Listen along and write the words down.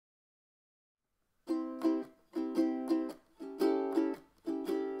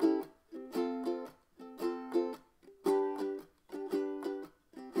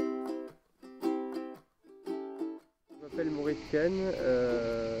m'appelle Maurice.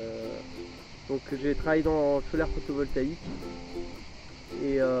 Donc j'ai travaillé dans le solaire photovoltaïque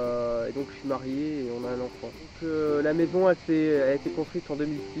et donc je suis marié et on a un enfant. Donc, la maison elle a été construite en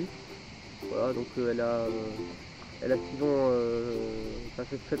 2006. Voilà, donc elle a 6 ans, ça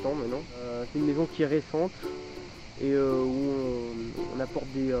fait 7 ans maintenant. C'est une maison qui est récente et où on apporte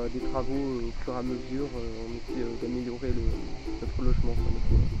des travaux au fur et à mesure. On essaie d'améliorer notre logement,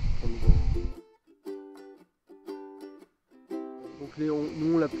 notre maison. Donc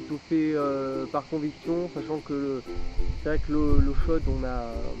nous on l'a plutôt fait par conviction, sachant que c'est vrai que l'eau chaude on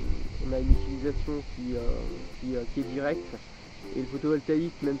a une utilisation qui est directe, et le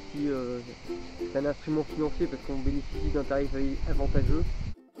photovoltaïque, même si c'est un instrument financier parce qu'on bénéficie d'un tarif avantageux.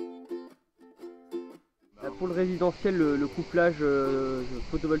 Pour le résidentiel, le couplage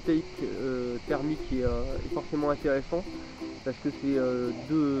photovoltaïque thermique est forcément intéressant parce que c'est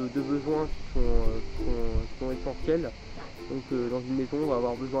deux besoins qui sont essentiels. Donc dans une maison on va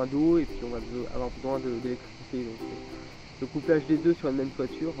avoir besoin d'eau et puis on va avoir besoin d'électricité. Donc le couplage des deux sur une même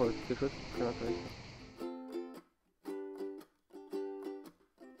toiture, c'est quelque chose qui est très intéressant.